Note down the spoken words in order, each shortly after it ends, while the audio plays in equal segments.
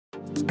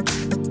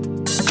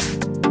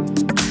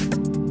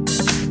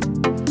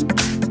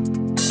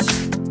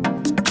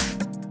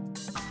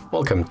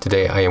Welcome,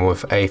 today I am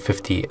with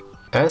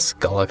A52s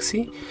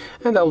Galaxy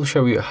and I will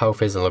show you how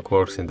Face Unlock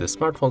works in this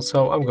smartphone.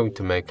 So I'm going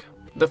to make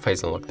the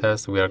Face Unlock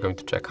test. We are going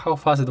to check how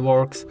fast it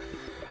works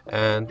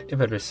and if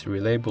it is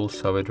reliable,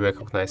 so it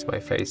recognizes my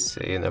face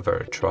in a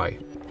very try.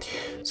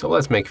 So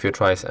let's make a few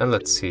tries and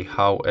let's see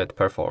how it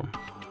performs.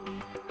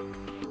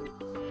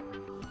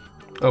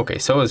 Okay,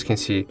 so as you can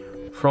see,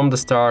 from the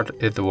start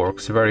it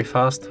works very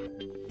fast.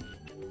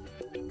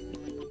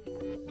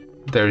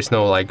 There is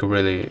no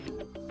really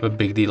a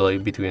big delay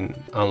between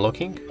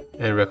unlocking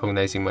and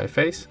recognizing my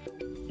face.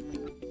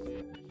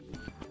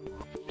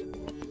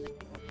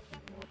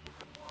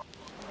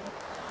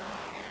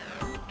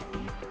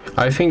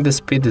 I think the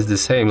speed is the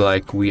same,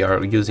 like we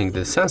are using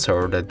the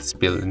sensor that's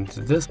built into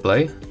the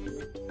display.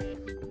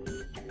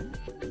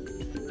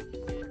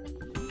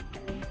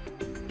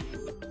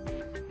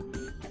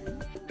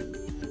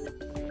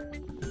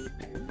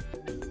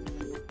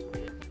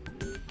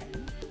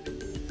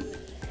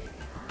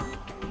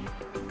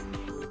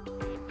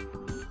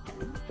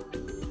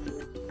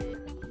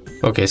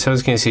 Okay, so as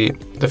you can see,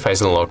 the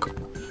Face Unlock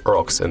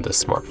rocks in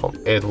this smartphone.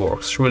 It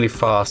works really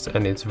fast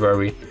and it's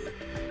very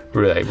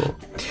reliable.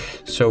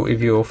 So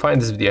if you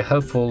find this video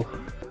helpful,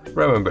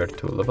 remember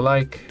to leave a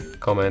like,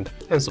 comment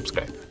and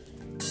subscribe.